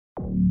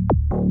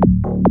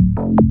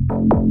Hello.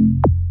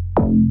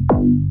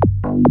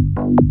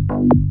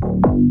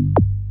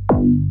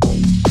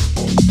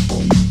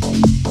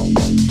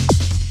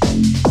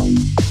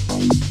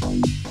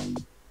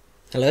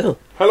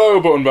 Hello,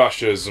 Button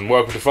Bashers, and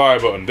welcome to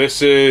Firebutton.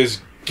 This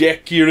is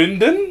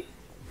Gekirindan.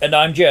 And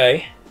I'm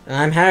Jay.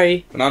 I'm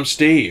Harry. And I'm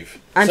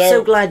Steve. I'm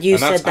so glad you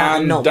said that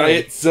and not me.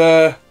 It's,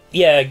 Yeah,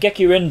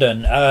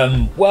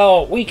 Gekirindan.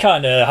 Well, we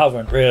kind of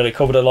haven't really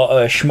covered a lot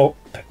of shmup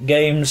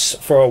games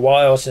for a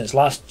while since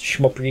last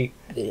Shmuppreciation.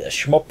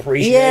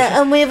 Yeah,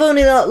 and we've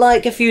only got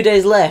like a few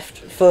days left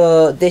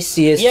for this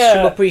year's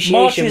Shmuppreciation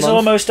March is month.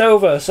 almost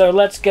over, so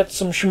let's get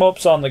some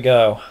shmups on the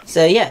go.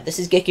 So yeah, this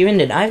is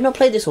Gekirindan. I have not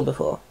played this one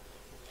before.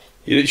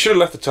 You should have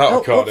left the title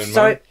card in,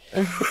 sorry.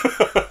 man.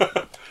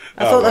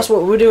 I thought that's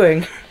what we were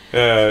doing.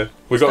 Yeah,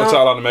 we got the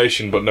title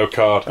animation, but no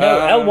card. No,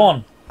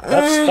 L1.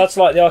 That's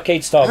like the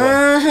arcade start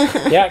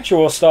button. The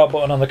actual start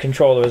button on the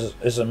controller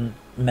is a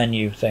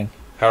menu thing.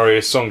 Harry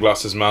is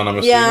sunglasses man, I'm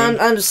assuming. Yeah,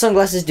 I'm a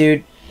sunglasses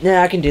dude.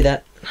 Yeah, I can do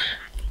that.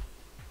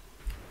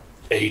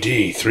 AD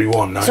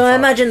 3195. So I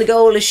imagine the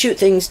goal is shoot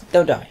things,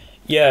 don't die.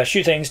 Yeah,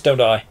 shoot things, don't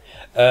die.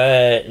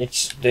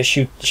 They're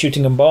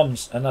shooting and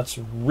bombs, and that's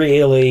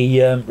really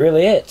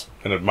it.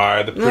 And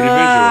admire the pretty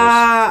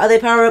visuals. Are they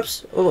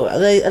power-ups? Oh, are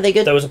they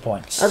good? Those are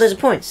points. Oh, those are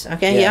points.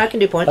 Okay, yeah, I can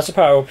do points. That's a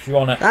power up if you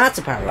want it. That's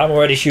a power up. I'm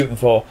already shooting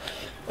 4.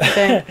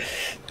 Okay.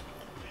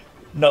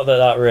 Not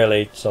that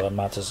really sort of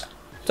matters.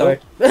 Sorry.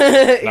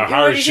 Now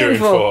Harry's shooting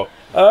 4.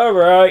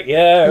 Alright,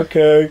 yeah,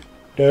 okay.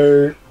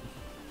 No.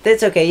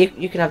 It's okay,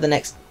 you can have the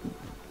next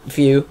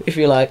few, if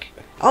you like.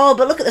 Oh,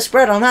 but look at the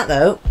spread on that,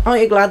 though.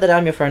 Aren't you glad that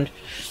I'm your friend?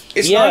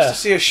 It's nice to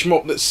see a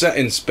shmup that's set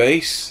in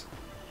space.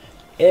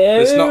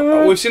 It's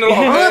not. We've seen a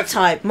lot of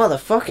R-type,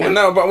 motherfucker. Well,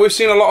 no, but we've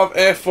seen a lot of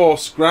Air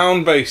Force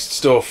ground-based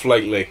stuff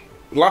lately.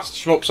 The last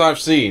shmups I've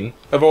seen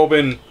have all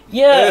been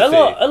earthy.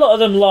 a lot of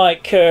them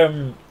like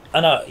and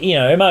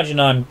imagine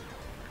I'm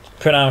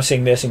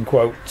pronouncing this in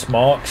quote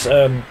marks.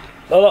 A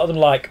lot of them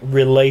like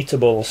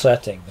relatable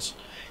settings,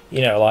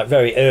 like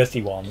very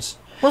earthy ones.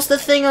 What's the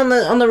thing on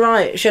the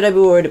right? Should I be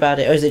worried about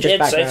it, or is it just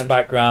background? It's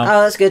background.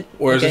 Oh, that's good.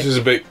 Whereas this is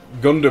a bit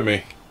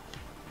Gundam-y.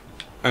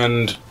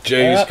 And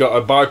Jay's got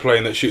a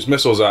biplane that shoots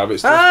missiles out of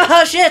it.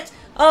 Oh, shit!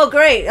 Oh,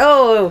 great!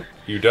 Oh!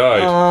 You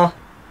died. Oh.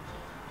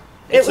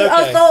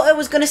 I thought it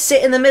was going to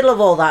sit in the middle of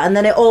all that, and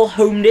then it all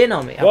homed in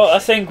on me. Well, I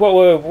think what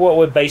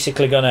we're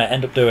basically going to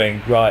end up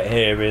doing right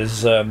here is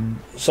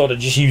sort of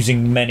just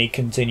using many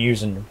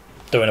continues and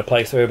doing a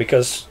playthrough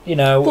because,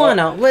 why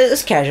not? Well,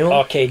 it's casual.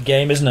 Arcade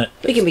game, isn't it?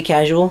 We can be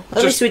casual.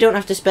 At least we don't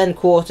have to spend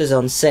quarters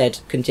on said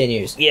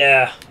continues.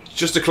 Yeah.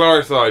 Just to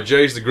clarify,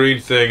 Jay's the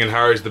green thing and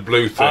Harry's the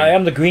blue thing. I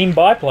am the green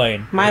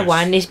biplane. My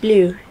one is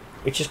blue.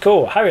 Which is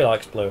cool. Harry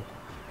likes blue.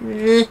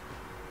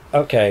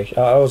 Okay,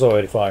 I was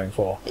already firing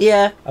 4.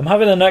 Yeah. I'm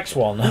having the next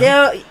one.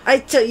 Yeah,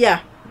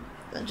 yeah.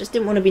 I just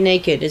didn't want to be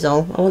naked, is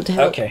all. I want to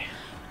help. Okay.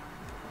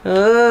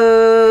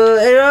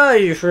 Are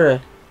you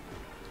sure?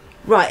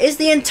 Right, is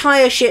the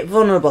entire ship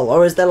vulnerable,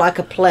 or is there like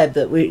a pleb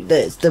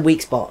that's the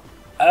weak spot?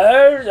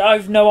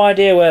 I've no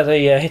idea where the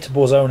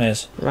hittable zone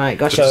is. Right,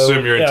 gotcha. Just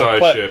assume your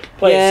entire ship.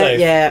 Play it safe.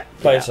 Yeah,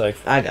 play it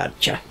safe. I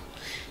gotcha.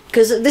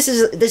 Because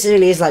this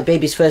really is like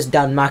baby's first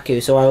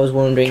Danmaku, so I was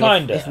wondering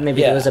if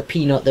maybe there was a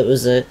peanut that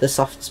was the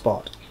soft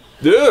spot.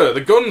 Yeah,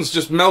 the gun's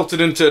just melted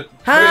into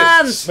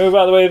hands. bits. Move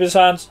out of the way of his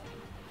hands.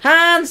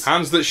 Hands.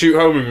 Hands that shoot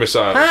homing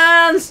missiles.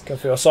 Hands. Can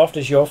feel soft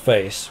as your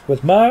face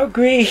with my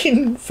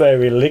green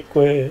fairy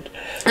liquid.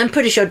 I'm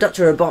pretty sure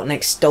Dr.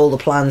 Robotnik stole the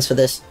plans for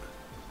this.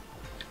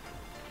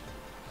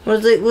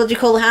 What do you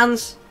call the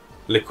hands?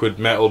 Liquid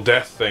metal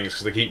death things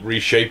because they keep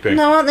reshaping.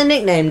 No, aren't they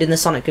nicknamed in the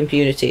Sonic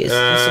community?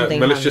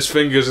 Malicious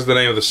Fingers is the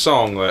name of the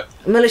song.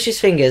 Malicious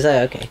Fingers.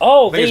 Oh, okay.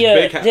 Oh,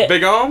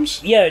 big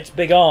arms. Yeah, it's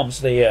Big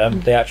Arms. The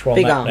actual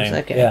Big nickname. Arms.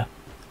 Okay. Yeah.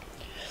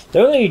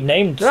 They're only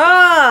named.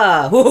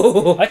 Ah! I told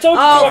you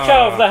to watch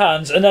out for the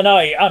hands, and then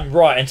I'm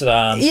right into the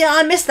hands. Yeah,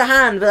 I missed the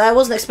hand, but I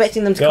wasn't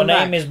expecting them to come back.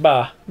 Your name is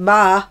Ba.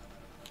 Ba.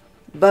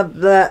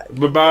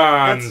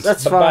 Babans.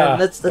 That's fine.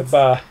 That's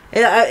Ba.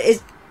 Yeah,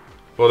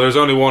 well, there's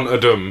only one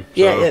Adum. So.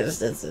 Yeah,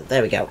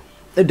 there we go.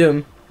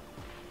 Adum.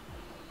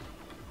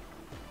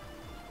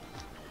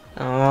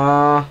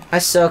 I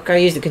suck. I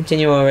used the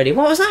continue already.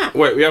 What was that?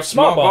 Wait, we have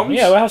smart bombs?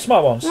 Yeah, we have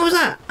smart bombs. What was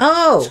that?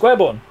 Oh! Square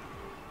button.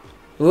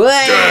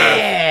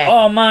 Way!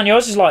 Oh man,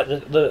 yours is like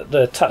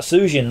the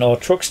Tatsujian or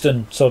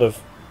Truxton sort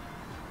of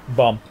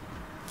bomb.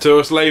 To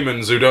us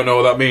laymen who don't know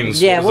what that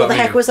means. Yeah, what the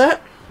heck was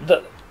that?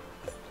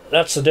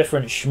 That's a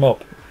different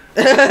shmup.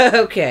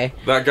 Okay.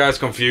 That guy's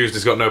confused,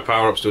 he's got no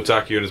power-ups to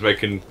attack you and is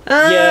making...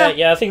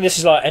 Yeah, I think this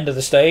is like end of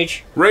the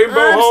stage. Rainbow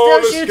I'm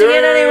hole still shooting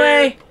it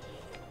anyway!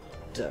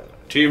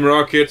 Team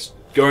Rocket's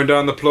going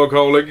down the plug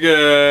hole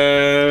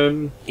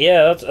again.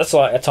 Yeah, that's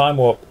like a time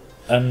warp.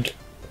 And...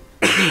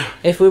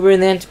 if we were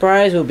in the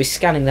Enterprise, we'd be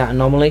scanning that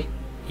anomaly.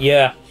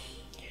 Yeah.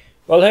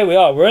 Well, here we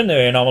are. We're in the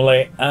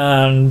anomaly,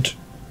 and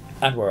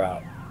we're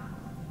out.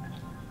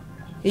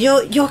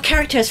 Your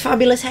character has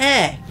fabulous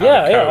hair.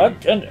 Yeah,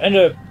 and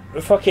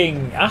a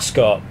fucking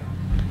ascot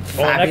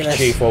or an Fabulous.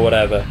 ex-chief or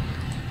whatever.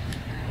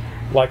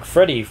 like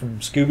Freddy from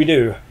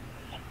Scooby-Doo.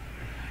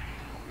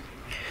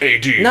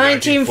 AD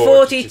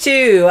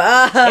 1942.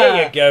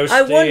 There you go,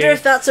 I wonder Steve.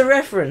 if that's a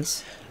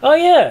reference. Oh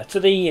yeah, to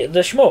the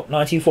Shmup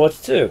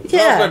 1942.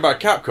 That was made by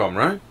Capcom,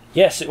 right?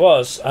 Yes, it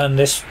was, and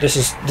this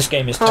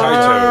game is titled.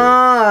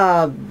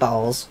 Ah,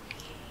 balls.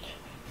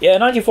 Yeah,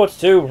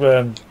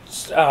 1942.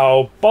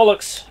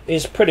 Bollocks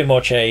is pretty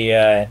much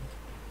a.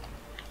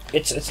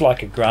 It's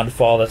like a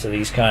grandfather to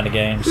these kind of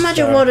games.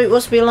 Imagine what it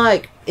must be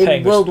like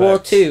in World War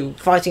respects. II,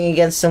 fighting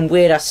against some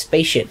weird ass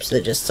spaceships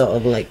that just sort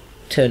of like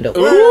turned up.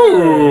 Ooh!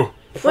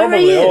 Where are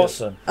Probably you?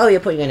 awesome. Oh, you're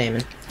putting your name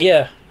in.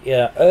 Yeah.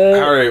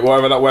 Harry,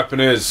 whatever that weapon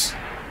is,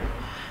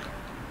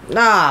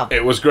 Ah,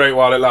 it was great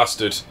while it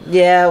lasted.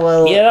 yeah,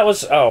 well. Yeah, that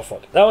was. Oh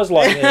fuck, that was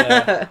like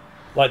the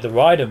like the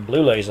Raiden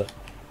blue laser.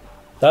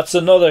 That's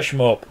another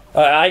shmup.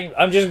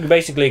 I'm just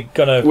basically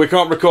gonna. We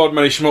can't record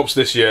many shmups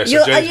this year,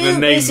 so Are James you gonna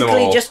name them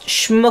basically all. just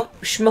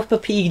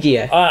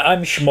Shmuppepedia?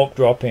 I'm shmup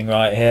dropping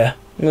right here.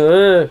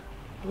 Ugh.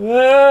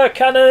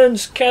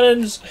 Cannons.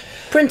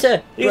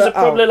 Printer. These are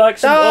probably like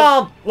some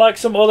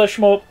other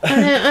shmup.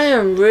 I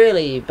am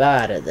really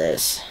bad at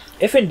this.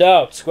 If in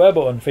doubt, square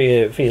button for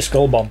your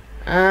skull bomb.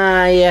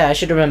 Yeah, I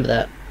should remember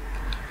that.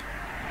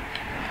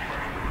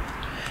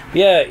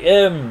 Yeah,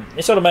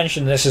 it sort of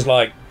mentioned this is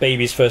like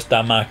baby's first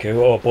Danmaku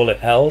or bullet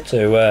hell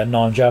to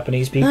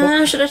non-Japanese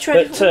people. Should I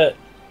try? But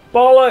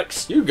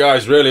bollocks. You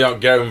guys really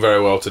aren't going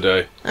very well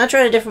today. I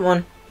tried a different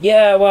one.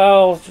 Yeah,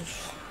 well,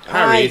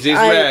 Harry, it is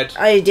red.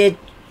 I did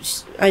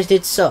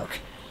suck.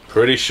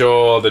 Pretty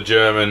sure the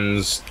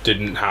Germans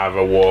didn't have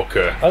a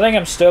walker. I think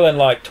I'm still in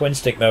like twin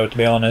stick mode to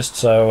be honest.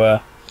 So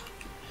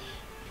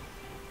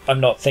I'm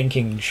not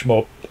thinking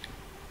shmup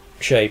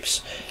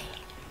shapes.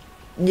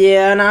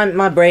 Yeah, and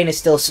my brain is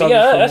still soggy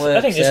from work.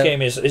 I think this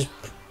game is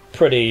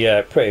pretty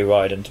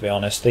riding to be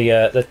honest.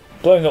 The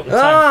blowing up the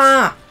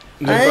tanks.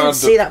 I didn't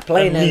see that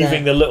plane and in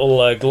leaving there. the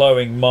little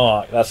glowing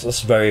mark.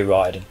 That's very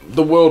riding.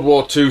 The World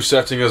War II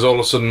setting has all of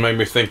a sudden made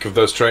me think of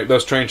those train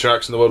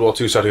tracks in the World War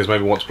II setting has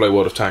made me want to play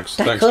World of Tanks.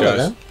 That Thanks, colour,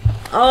 guys. though.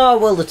 Oh,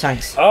 World of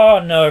Tanks. Oh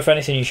no! If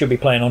anything, you should be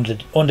playing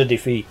under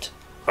defeat.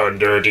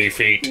 Under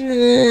defeat.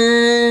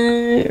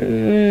 No.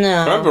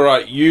 Remember,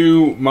 right?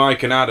 You,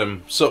 Mike, and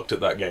Adam sucked at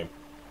that game.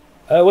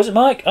 Was it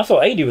Mike? I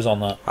thought AD was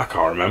on that. I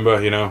can't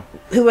remember. You know.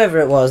 Whoever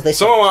it was, they.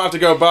 Someone might have to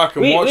go back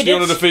and watch the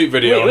Under Defeat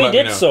video. We and let me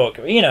did know. suck,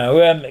 you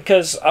know,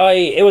 because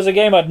it was a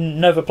game I'd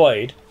never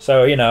played,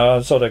 so you know I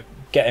was sort of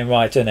getting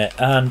right in it.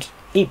 And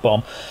Eat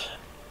Bomb.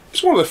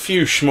 It's one of the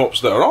few shmups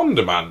that are on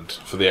demand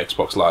for the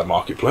Xbox Live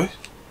Marketplace.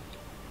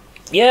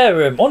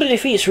 Yeah, Under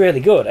Defeat's really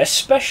good,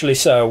 especially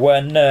so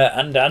when,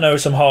 and I know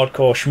some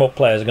hardcore shmup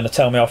players are going to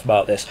tell me off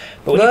about this,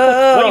 but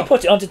when you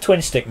put it onto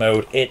twin stick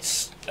mode,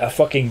 it's a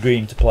fucking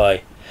dream to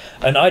play.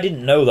 And I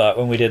didn't know that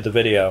when we did the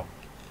video.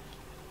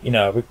 You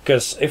know,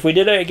 because if we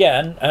did it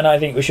again, and I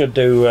think we should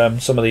do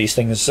some of these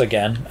things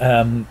again,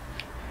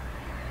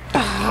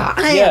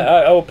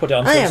 I will put it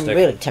on twin stick. I am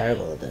really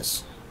terrible at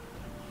this.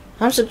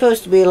 I'm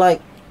supposed to be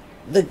like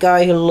the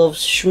guy who loves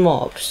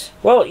shmups.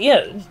 Well,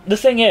 yeah, the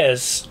thing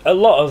is, a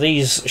lot of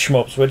these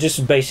shmups were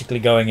just basically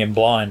going in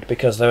blind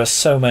because there are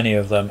so many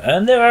of them,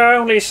 and there are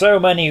only so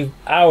many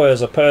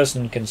hours a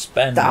person can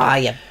spend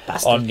you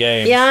bastard. on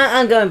games. Yeah,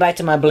 I'm going back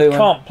to my blue one.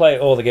 Can't play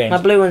all the games.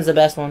 My blue one's the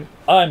best one.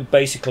 I'm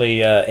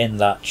basically in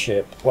that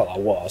ship. Well, I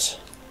was.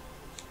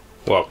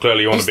 Well,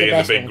 clearly you want It's to be the in the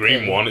best big one, green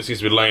clearly. one. It seems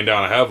to be laying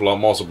down a hell of a lot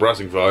more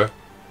suppressing fire.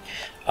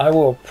 I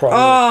will probably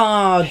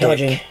Oh, pick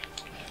dodging.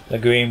 the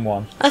green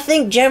one. I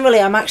think generally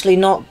I'm actually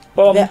not.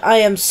 Bomb. I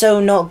am so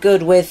not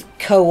good with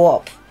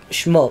co-op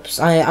shmups.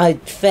 I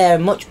fare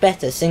much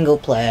better single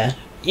player.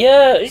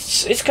 Yeah,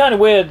 it's kind of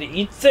weird that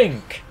you'd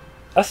think.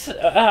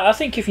 I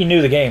think if you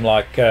knew the game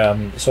like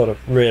sort of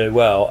really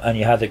well and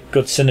you had a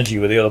good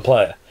synergy with the other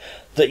player,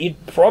 that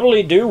you'd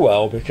probably do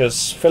well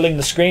because filling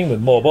the screen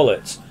with more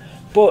bullets.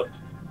 But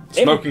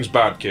Smoking's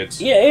bad,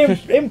 kids. yeah,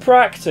 in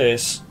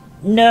practice,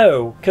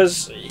 no,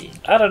 because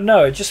I don't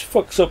know, it just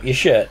fucks up your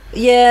shit.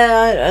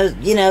 Yeah,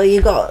 you know, you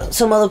got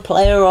some other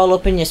player all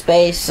up in your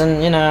space,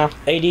 and you know.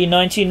 AD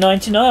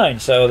 1999,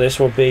 so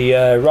this will be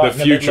right The in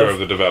the future middle of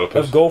the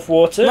developers. of Gulf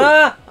War II.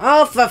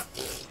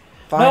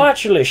 Fine. No,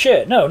 actually,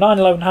 shit, no,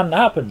 9/11 hadn't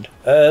happened.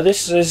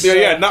 This is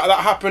that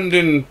happened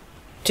in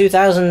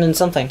 2000 and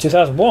something.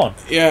 2001.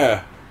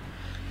 I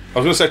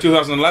was going to say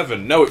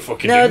 2011. No, it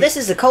fucking No, didn't. this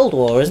is the Cold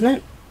War, isn't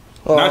it?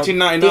 Or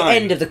 1999. The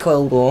end of the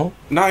Cold War.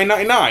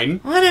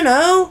 1999. I don't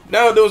know.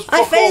 No, there was I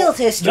fuck failed all.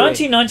 history.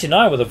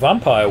 1999 with the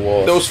Vampire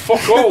Wars. There was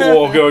fuck all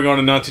war going on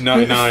in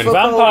 1999. Fuck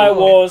all Vampire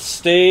war. Wars,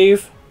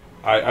 Steve.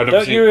 I've never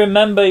Don't seen. you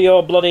remember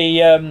your bloody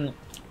Dawn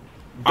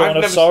of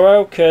never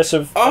Sorrow, Curse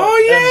of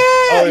Aria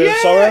of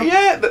Sorrow?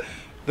 yeah.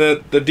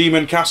 The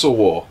Demon Castle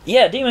War,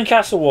 Yeah, Demon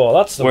Castle War.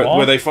 That's the one.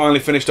 where they finally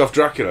finished off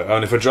Dracula,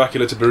 only for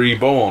Dracula to be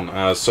reborn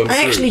as Sun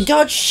I actually Tzu.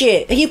 dodged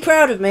shit. Are you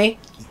proud of me?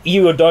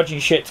 You were dodging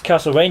shit to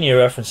Castlevania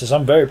references.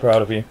 I'm very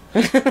proud of you.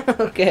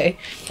 Okay.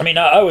 I mean,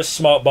 I was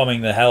smart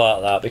bombing the hell out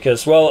of that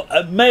because, well,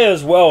 I may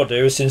as well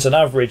do since an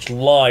average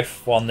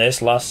life on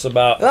this lasts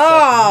about.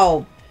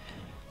 Oh!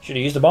 Should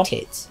have used the bomb.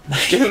 Tits. Do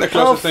you think the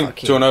closest thing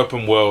to an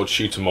open world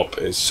shoot 'em up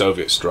is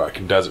Soviet Strike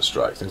and Desert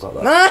Strike, things like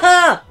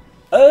that?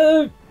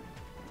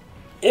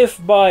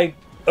 If by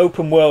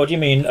open world you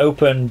mean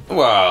open,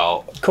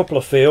 well, couple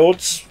of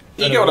fields.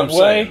 You get what I'm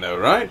saying, though,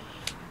 right?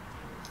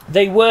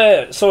 They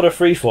were sort of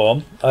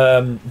freeform,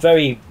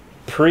 very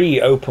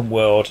pre-open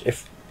world,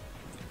 if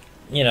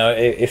you know,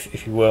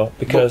 if you will,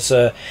 because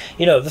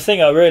you know, the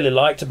thing I really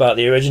liked about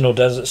the original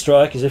Desert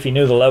Strike is if you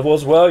knew the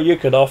levels well, you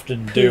could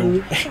often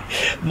do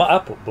my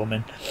apple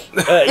bumming.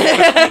 You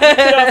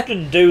could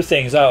often do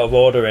things out of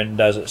order in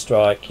Desert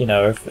Strike. You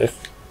know,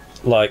 if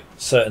like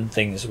certain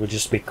things would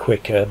just be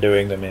quicker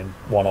doing them in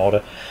one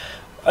order.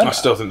 And I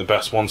still think the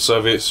best one's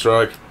Soviet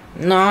Strike.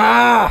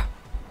 Nah.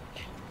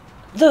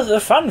 The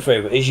fan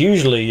favourite is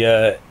usually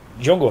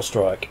Jungle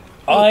Strike.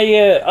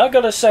 I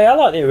gotta say, I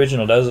like the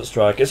original Desert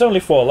Strike. It's only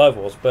 4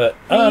 levels, but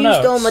I don't know. I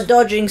used all my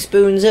dodging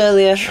spoons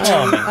earlier.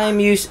 I'm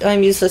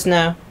useless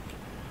now.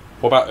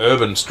 What about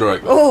Urban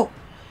Strike? Oh,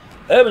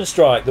 Urban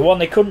Strike, the one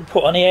they couldn't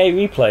put on EA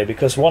Replay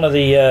because one of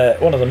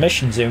the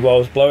missions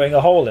involves blowing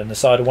a hole in the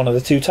side of one of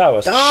the 2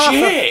 towers.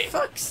 shit! For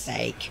fuck's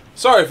sake!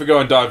 Sorry for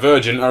going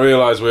divergent. I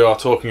realise we are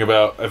talking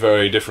about a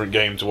very different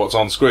game to what's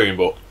on screen,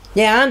 but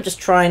Yeah, I'm just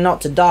trying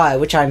not to die,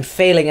 which I'm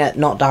failing at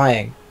not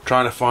dying.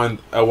 Trying to find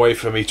a way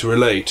for me to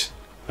relate.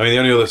 I mean, the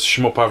only other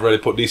shmup I've really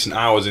put decent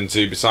hours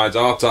into besides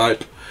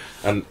R-Type,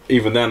 and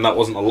even then that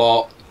wasn't a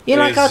lot. You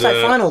like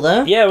R-Type Final,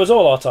 though? Yeah, it was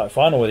all R-Type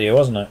Final with you,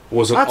 wasn't it?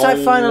 R-Type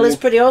Final is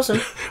pretty awesome.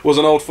 Was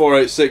an old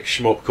 486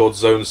 shmup called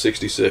Zone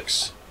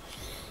 66.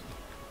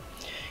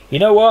 You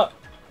know what?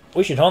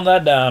 We should hunt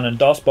that down and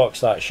DOSBox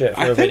that shit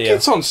for a video. I think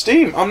it's on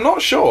Steam. I'm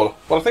not sure,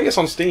 but I think it's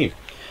on Steam.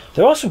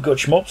 There are some good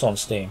shmups on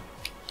Steam.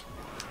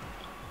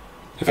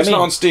 If it's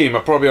not on Steam,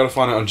 I'll probably ought to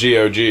find it on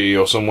GOG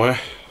or somewhere.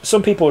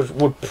 Some people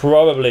would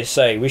probably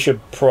say we should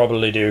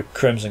probably do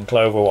Crimson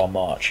Clover on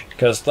March,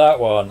 because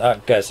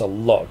that gets a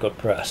lot of good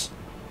press.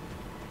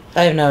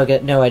 I have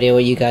no idea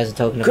what you guys are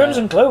talking about.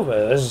 Crimson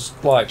Clover is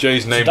like...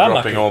 Jay's name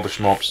dropping all the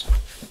shmups.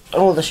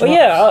 All the shmups. Well,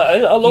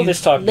 yeah, I love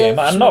this type of game.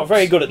 I'm not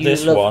very good at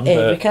this one,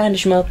 every but... kind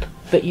of shmup,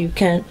 but you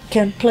can't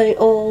play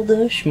all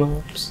the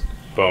shmups.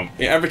 Bum.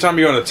 Yeah, every time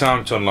you go in the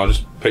town tunnel, I'm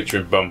just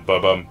picturing bum ba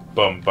bum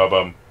bum ba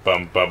bum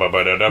bum ba ba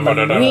ba da da ba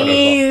da da.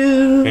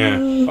 Yeah.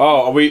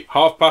 Oh, are we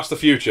half past the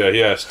future?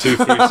 Yes,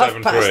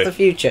 2373. Half past the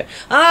future.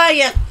 Ah,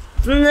 yeah.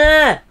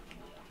 Nah.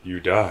 You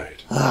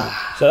died.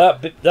 So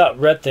that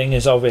red thing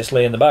is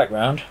obviously in the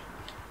background.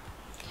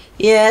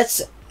 Yeah,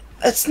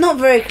 it's not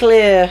very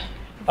clear.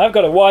 I've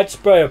got a wide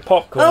spray of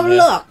popcorn. Oh, here.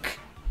 look!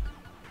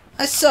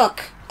 I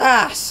suck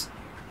ass.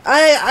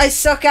 I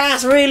suck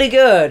ass really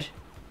good.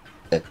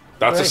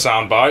 That's a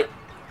soundbite.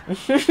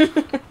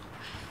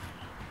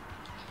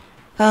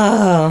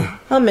 Oh,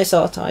 I miss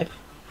R-Type.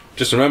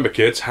 Just remember,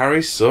 kids,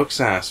 Harry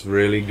sucks ass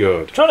really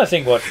good. I'm trying to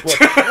think what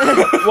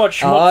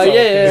shmups I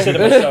consider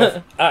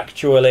myself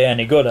actually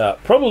any good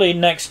at. Probably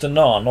next to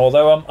none,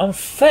 although I'm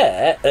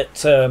fair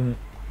at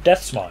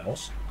Death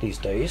Smiles these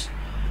days.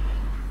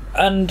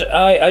 And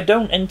I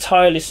don't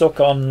entirely suck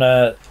on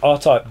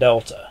R-Type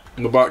Delta.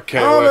 What about KOF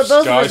both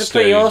of Sky us are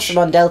pretty Stage? awesome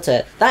on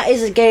Delta. That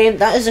is a game,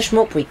 that is a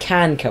shmup we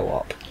can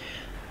co-op.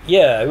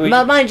 Yeah,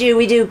 mind you,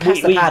 we do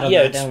pass the pad on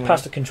yeah, that, it's don't we?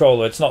 past the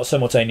controller. It's not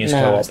simultaneous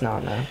co-op. No, it's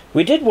not, no.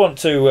 We did want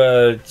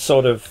to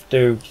sort of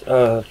do...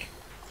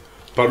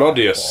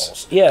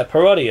 Parodius. Yeah,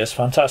 Parodius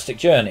Fantastic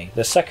Journey.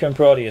 The second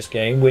Parodius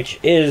game, which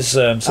is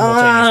simultaneous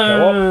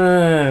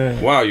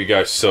co-op. Wow, you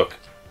guys suck.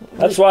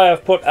 That's why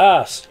I've put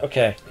ass.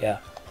 Okay, yeah.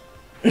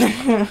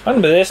 I'm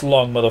gonna be this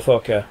long,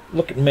 motherfucker.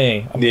 Look at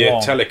me. I'm The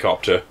long.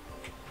 helicopter.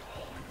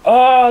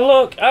 Oh,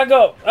 look! I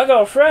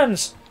got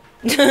friends.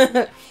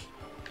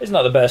 It's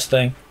not the best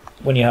thing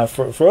when you have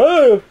friends.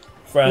 Oh,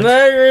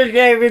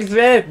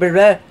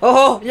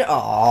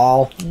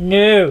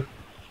 No.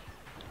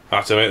 I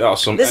have to admit, that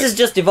was some. This has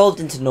just evolved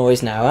into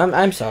noise now.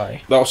 I'm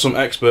sorry. That was some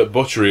expert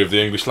butchery of the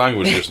English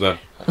language just then.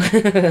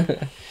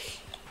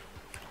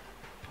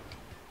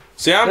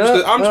 See, I'm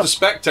just a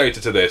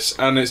spectator to this,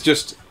 and it's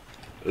just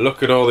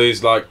look at all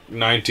these like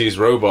 90s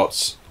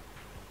robots.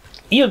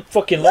 You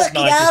fucking love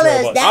 90s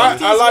robots.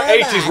 I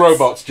like 80s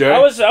robots, Jay. I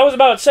was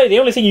about to say the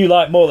only thing you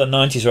like more than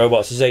 90s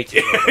robots is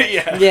 80s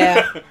robots.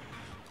 Yeah.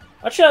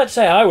 Actually, I'd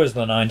say I was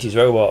the 90s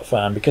robot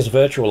fan because of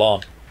Virtual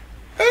On.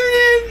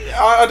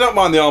 I don't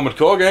mind the Armored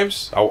Core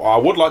games. I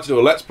would like to do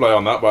a Let's Play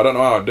on that, but I don't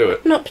know how I'd do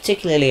it. I'm not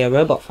particularly a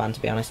robot fan,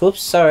 to be honest.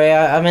 Whoops, sorry,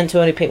 I meant to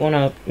only pick one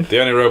up. The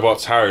only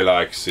robots Harry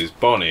likes is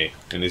Bonnie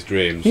in his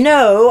dreams.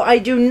 No, I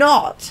do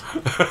not.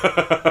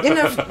 You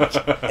know,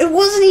 it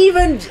wasn't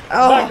even...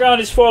 Oh. Background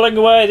is falling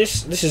away.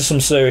 This is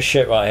some serious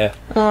shit right here.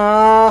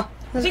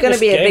 There's going to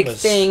be a big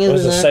thing, isn't it?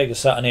 It was a there? Sega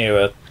Saturn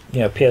era,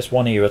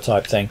 PS1 era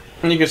type thing.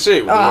 And you can see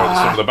it with the way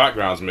some of the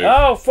backgrounds move.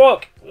 Oh,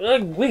 fuck.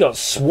 We got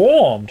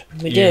swarmed.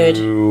 We did.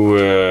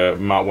 You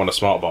might want a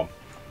smart bomb.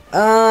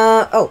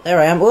 Oh, there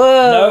I am.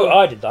 Whoa! No,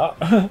 I did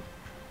that.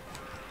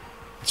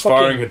 It's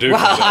firing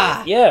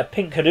Hadoukens. Yeah,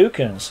 pink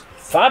Hadoukens.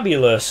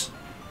 Fabulous.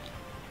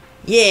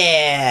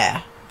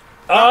 Yeah.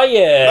 Oh,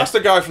 yeah. That's the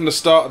guy from the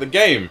start of the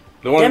game.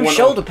 The one Them went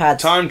shoulder on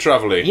pads. Time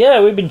travelling.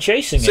 Yeah, we've been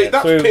chasing See, it.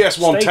 that's through PS1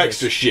 stages.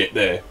 texture shit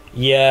there.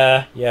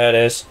 Yeah, it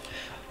is.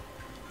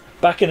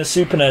 Back in the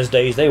Super NES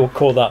days, they would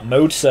call that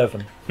Mode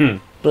 7.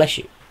 Bless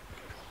you.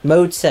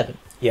 Mode 7.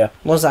 Yeah.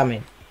 What does that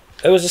mean?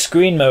 It was a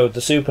screen mode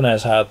the Super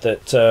NES had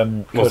that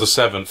Was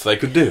the 7th they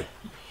could do.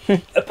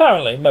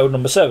 apparently mode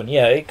number 7.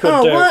 Yeah, it could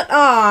what?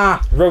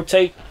 Ah!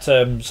 rotate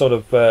sort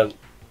of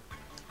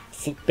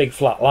big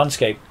flat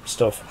landscape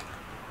stuff.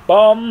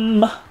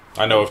 Bomb.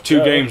 I know of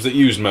 2 games that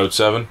used Mode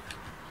 7.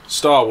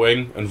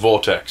 Starwing and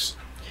Vortex.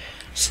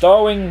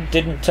 Starwing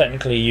didn't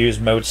technically use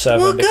Mode 7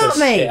 What because got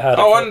me? it had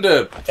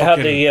It had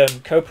the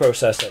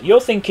coprocessor. You're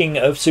thinking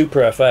of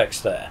Super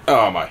FX there,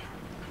 Oh my.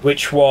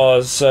 which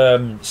was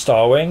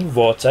Starwing,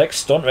 Vortex,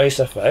 Stunt Race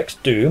FX,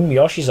 Doom,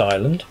 Yoshi's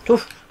Island.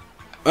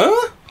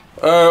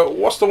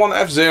 What's the one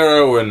that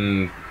F-Zero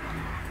and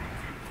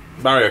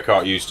Mario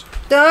Kart used?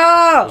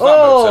 Ah! Was that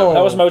Mode 7?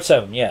 That was Mode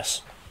 7,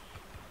 yes.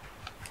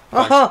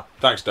 Uh-huh.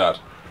 Thanks, Dad.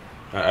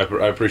 I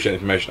appreciate the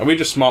information. Are we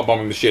just smart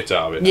bombing the shit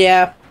out of it?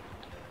 Yeah.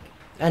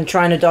 And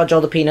trying to dodge all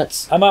the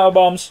peanuts. I'm out of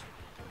bombs.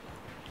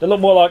 They look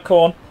more like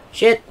corn.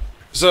 Shit.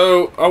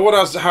 So, I would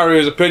ask Harry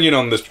his opinion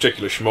on this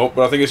particular shmup,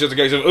 but I think it's just a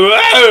case of...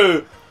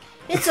 Whoa!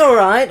 It's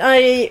alright.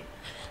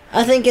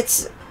 I think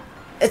it's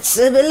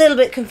a little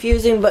bit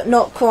confusing, but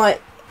not quite...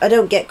 I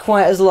don't get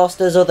quite as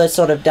lost as other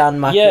sort of Dan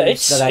Makus Yeah,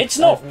 that it's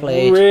not I've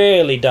played.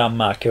 really Dan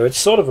Maku. It's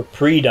sort of a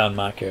pre-Dan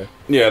Maku.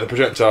 Yeah, the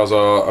projectiles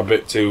are a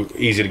bit too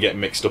easy to get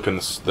mixed up in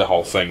the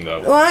whole thing,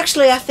 though. Well,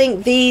 actually, I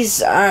think these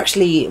are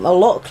actually a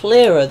lot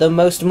clearer than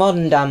most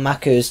modern Dan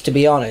Makus, to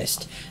be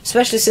honest.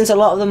 Especially since a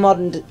lot of the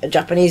modern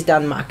Japanese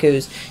Dan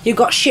Makus, you've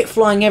got shit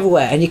flying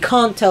everywhere, and you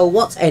can't tell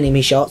what's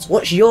enemy shots,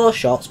 what's your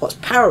shots, what's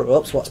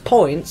power-ups, what's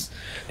points.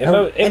 In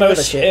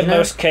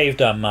most cave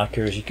Dan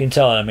Makus, you can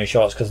tell enemy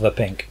shots because they're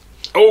pink.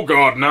 Oh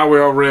god, now we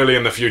are really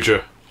in the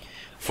future.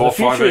 The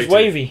future is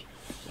wavy.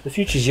 The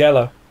future's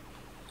yellow.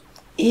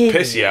 Ew.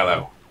 Piss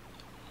yellow.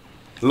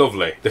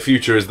 Lovely. The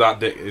future is that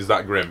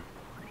grim.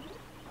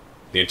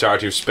 The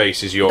entirety of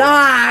space is yours.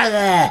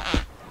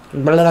 Ah,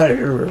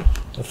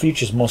 The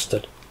future's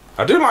mustard.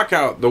 I do like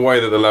how the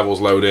way that the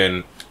levels load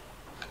in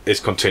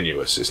is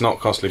continuous. It's not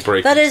constantly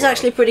breaking. that is flow.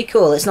 actually pretty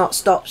cool. It's not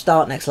stop,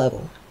 start, next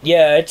level.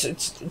 Yeah,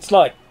 it's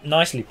like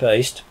nicely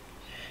paced.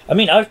 I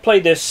mean, I've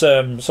played this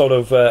sort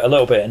of a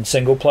little bit in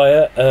single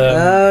player.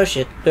 Oh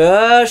shit.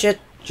 Oh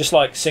shit. Just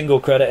like single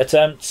credit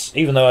attempts,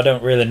 even though I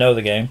don't really know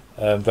the game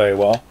very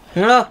well.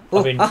 Oh,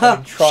 I've been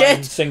trying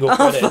shit. single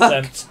credit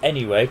attempts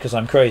anyway because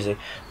I'm crazy.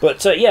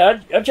 But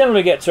yeah, I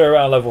generally get to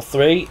around level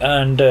 3,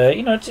 and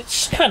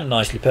it's kind of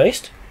nicely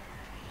paced.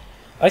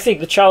 I think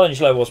the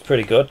challenge level is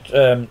pretty good.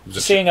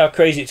 Seeing how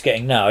crazy it's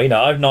getting now,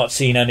 I've not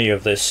seen any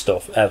of this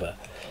stuff ever,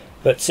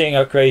 but seeing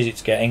how crazy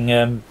it's getting,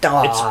 it's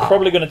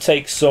probably going to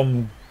take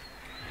some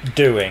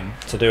doing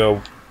to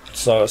do a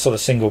sort of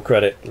single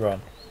credit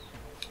run.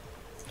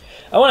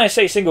 And when I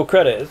say single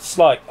credit, it's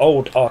like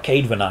old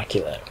arcade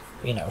vernacular,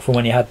 from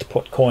when you had to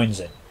put coins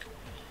in.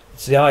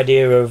 It's the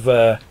idea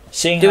of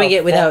seeing doing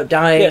it without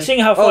dying. Yeah, seeing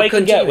how far you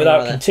can get without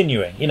rather.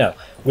 continuing,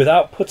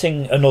 without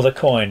putting another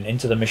coin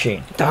into the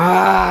machine.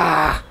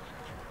 Ah.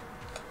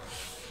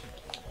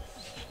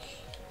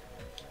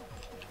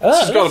 This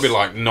has got to be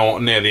like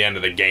not near the end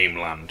of the game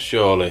land,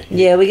 surely.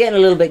 Yeah, we're getting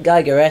a little bit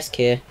Geiger-esque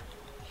here.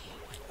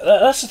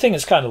 That's the thing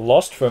that's kind of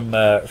lost from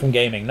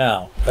gaming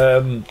now.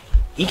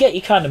 You get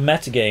your kind of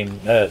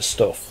metagame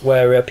stuff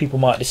where people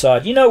might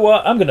decide, you know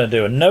what, I'm going to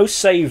do a no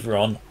save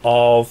run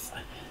of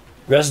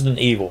Resident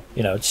Evil.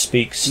 It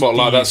speaks. What,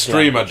 like that Steve's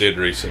stream language. I did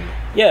recently?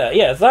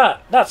 Yeah,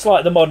 that's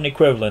like the modern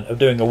equivalent of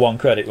doing a 1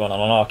 credit run on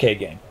an arcade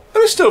game. And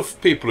there's still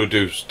people who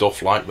do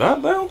stuff like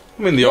that, though.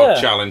 I mean, the odd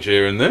challenge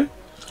here and there.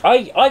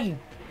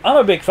 I'm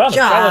a big fan of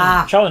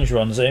challenge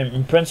runs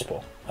in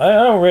principle. I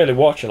don't really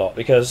watch a lot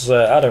because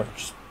I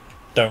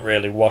don't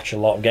really watch a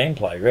lot of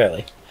gameplay,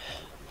 really.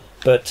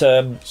 But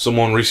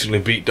someone recently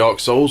beat Dark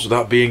Souls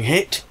without being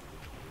hit.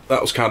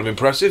 That was kind of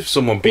impressive.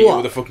 Someone beat it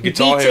with a fucking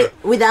guitar beat hero. it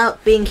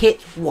without being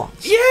hit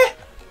once. Yeah!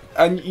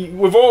 And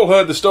we've all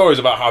heard the stories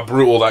about how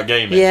brutal that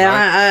game is,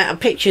 Yeah, right?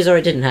 pictures or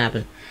it didn't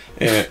happen.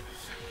 Yeah.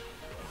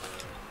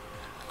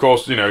 Of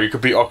course, you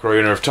could beat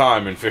Ocarina of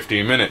Time in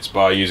 15 minutes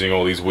by using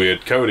all these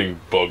weird coding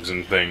bugs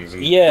and things.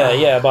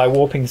 And by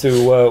warping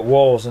through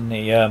walls in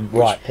the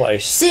right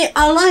place. See,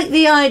 I like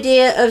the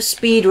idea of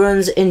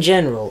speedruns in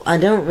general. I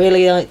don't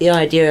really like the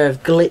idea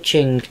of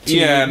glitching to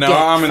Yeah, no,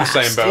 get I'm in the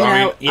fast, same boat.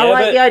 I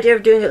like the idea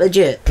of doing it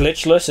legit.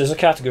 Glitchless is a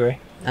category.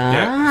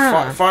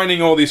 Yeah,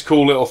 finding all these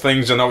cool little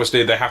things, and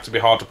obviously they have to be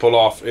hard to pull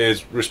off,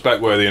 is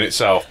respect-worthy in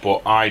itself,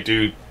 but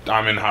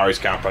I'm in Harry's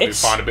camp. I do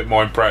find it a bit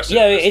more impressive.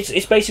 Yeah,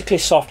 it's basically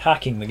soft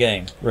hacking the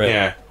game, really.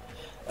 Yeah.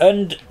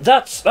 And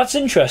that's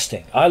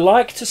interesting. I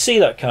like to see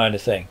that kind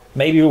of thing.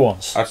 Maybe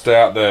once. I'd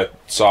stay out the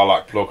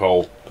Sarlacc plug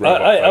hole.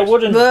 I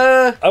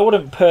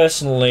wouldn't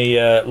personally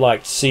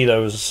like to see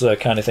those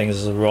kind of things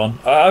as a run.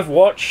 I've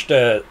watched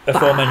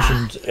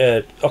aforementioned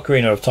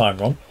Ocarina of Time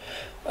run,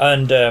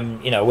 and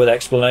with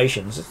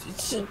explanations,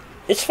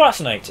 it's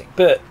fascinating,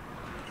 but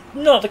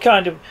not the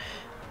kind of.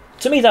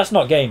 To me, that's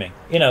not gaming.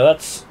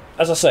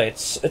 as I say,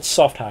 it's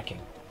soft hacking.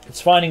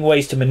 It's finding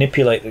ways to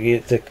manipulate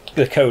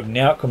the code and the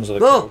outcomes of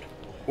the Whoa. code.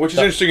 Which is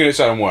interesting in its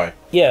own way.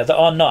 Yeah, that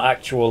are not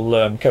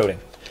actual coding.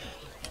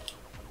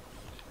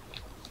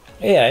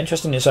 Yeah,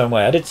 interesting in its own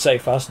way. I did say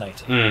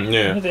fascinating.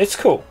 Yeah. It's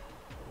cool.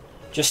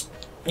 Just,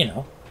 I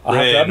have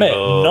to admit,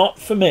 Rainbow. not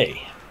for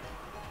me.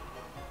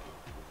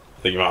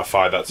 I think you might have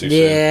fired that too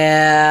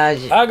Yeah.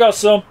 I got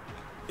some. soon.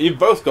 You've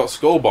both got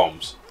skull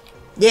bombs.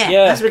 Yeah,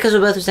 Yeah. that's because we're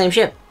both the same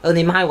ship.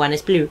 Only my one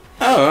is blue.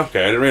 Oh,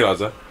 okay. I didn't realise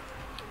that.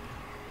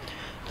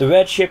 The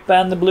red ship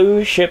and the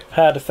blue ship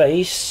had a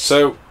face.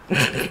 So,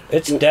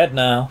 It's dead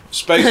now.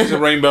 space is a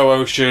rainbow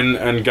ocean,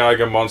 and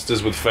Geiger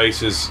monsters with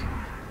faces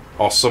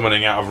are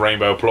summoning out of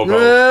rainbow plug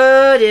holes.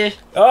 Oh dear.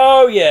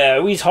 Oh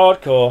yeah, he's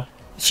hardcore.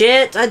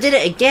 Shit, I did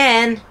it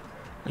again.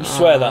 You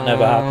swear that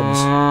never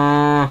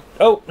happens.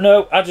 Oh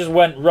no, I just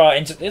went right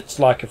into. It's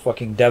like a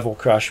fucking Devil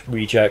Crash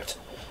reject.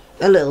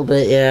 A little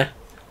bit, yeah.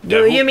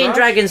 Devil You mean Crash?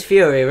 Dragon's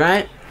Fury,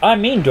 right? I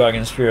mean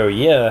Dragon's Fury,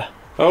 yeah.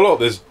 Oh look,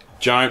 there's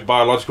giant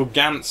biological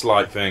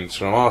Gantz-like things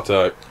from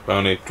R-Type,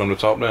 only from the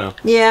top down.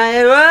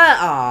 Yeah.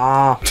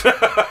 Aw.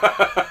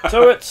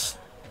 Turrets.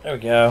 There we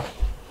go.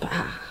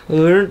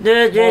 More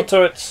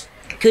turrets.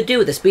 Could do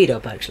with a speed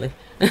up, actually.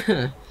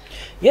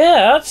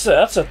 Yeah, that's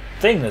a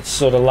thing that's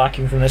sort of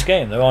lacking from this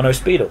game. There are no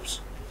speed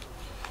ups.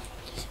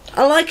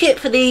 I like it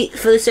for the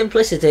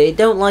simplicity.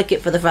 Don't like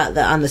it for the fact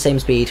that I'm the same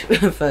speed.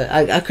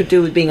 I could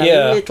do with being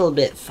Yeah. a little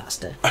bit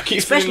faster. I keep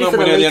Especially feeling for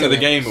like the we're near the end of the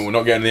later game and we're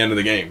not getting to the end of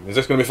the game. Is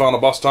this going to be final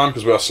boss time?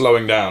 Because we are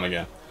slowing down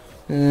again.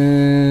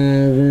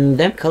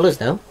 Them colours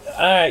though.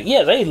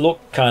 Yeah, they look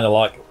kind of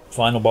like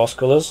final boss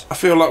colours. I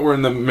feel like we're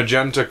in the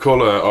magenta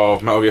colour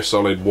of Metal Gear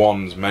Solid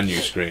 1's menu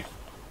screen.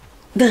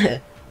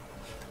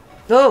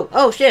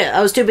 Oh shit!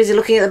 I was too busy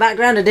looking at the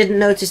background. I didn't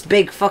notice the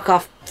big fuck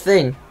off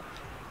thing.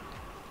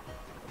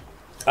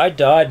 I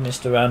died,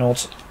 Mr.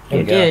 Reynolds. Here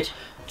You we go. did.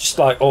 Just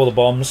like all the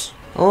bombs.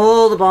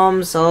 All the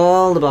bombs,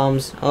 all the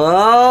bombs,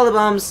 all the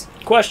bombs.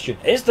 Question: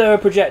 is there a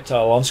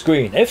projectile on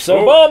screen? If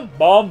so, Oh.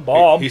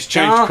 bomb. He's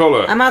changed Oh,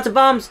 colour I'm out of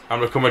bombs.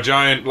 and become a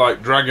giant,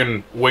 like,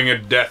 dragon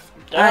winged death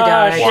I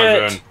died.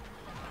 wyvern. Shit.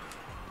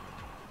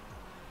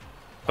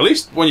 At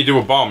least when you do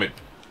a bomb, it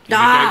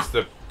Ah. negates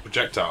the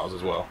projectiles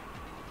as well.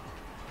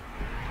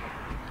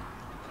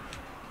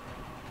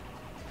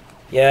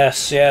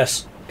 Yes.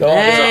 Go on.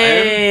 Is that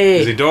him? Hey.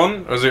 Is he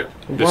done? Or is it?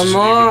 This One isn't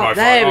more. even my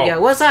There we final-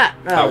 go. What's that?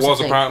 Oh, That it's a was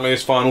thing. apparently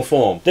his final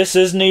form. This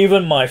isn't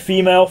even my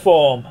female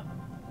form.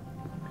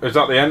 Is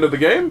that the end of the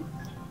game?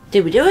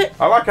 Did we do it?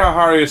 I like how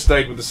Harry has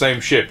stayed with the same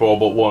ship all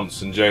but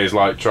once, and Jay's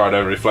like tried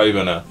every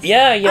flavour now.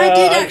 Yeah. I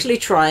did actually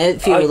try a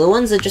few I- of the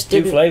ones that just few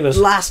didn't flavours.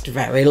 last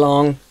very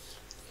long.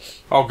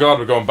 Oh god,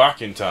 we're going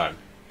back in time.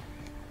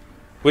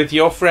 With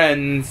your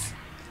friends.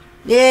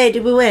 Yay,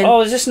 did we win?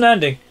 Oh, is this an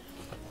ending?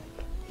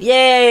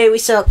 Yay, we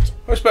sucked.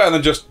 It's better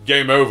than just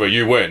game over,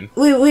 you win.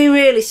 We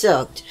really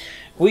sucked.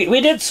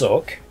 We did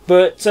suck,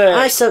 but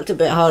I sucked a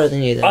bit harder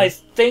than you, though. I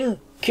think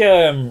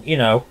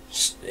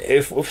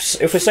if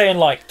we're saying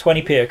like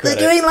 20p a They're credit.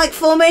 doing like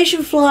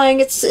formation flying.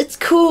 It's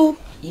cool.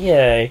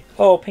 Yay!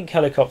 Oh, pink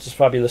helicopter's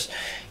fabulous.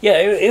 Yeah,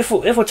 if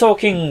we're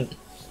talking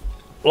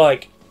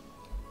like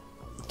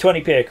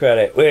 20p a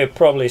credit, we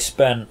probably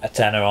spent a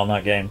tenner on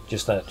that game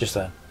just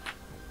then.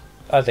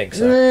 I think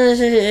so.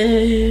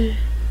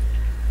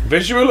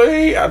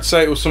 Visually, I'd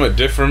say it was somewhat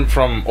different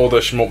from other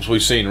shmups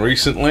we've seen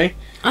recently.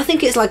 I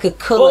think it's like a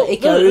colour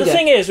Well, the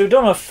thing is, we've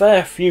done a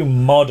fair few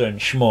modern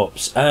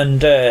shmups,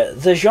 and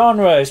the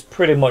genre has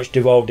pretty much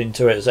devolved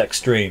into its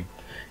extreme.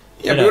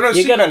 Yeah, You but know, we don't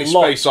you see get a many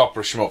lot- space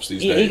opera shmups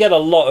these You days. get a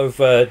lot of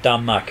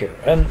Dan Maku,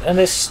 and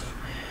this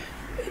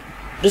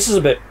is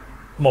a bit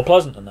more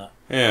pleasant than that.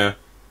 Yeah.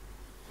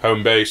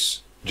 Home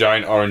base,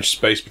 giant orange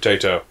space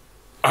potato.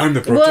 I'm the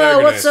protagonist.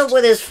 Whoa, what's up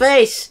with his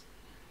face?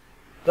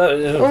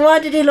 That- Why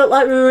did he look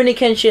like Rurouni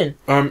Kenshin?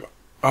 I'm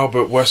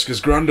Albert Wesker's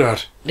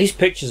granddad. These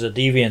pictures are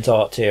deviant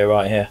art tier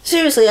right here.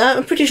 Seriously,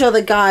 I'm pretty sure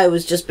the guy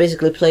was just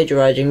basically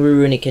plagiarising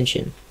Rurouni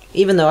Kenshin.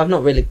 Even though I've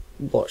not really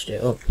watched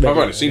it. Or read I've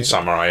it. only seen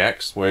Samurai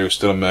X, where he was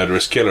still a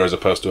murderous killer as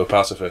opposed to a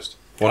pacifist.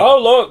 What?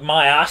 Oh look,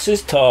 my ass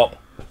is top.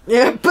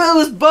 Yeah, but there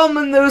was bum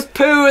and there was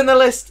poo in the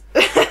list.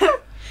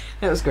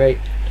 That was great.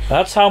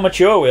 That's how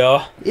mature we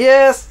are.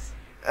 Yes.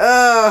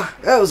 That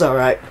was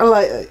alright. I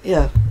like it.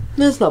 Yeah.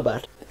 That's not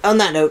bad. On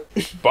that note,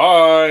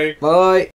 Bye! bye.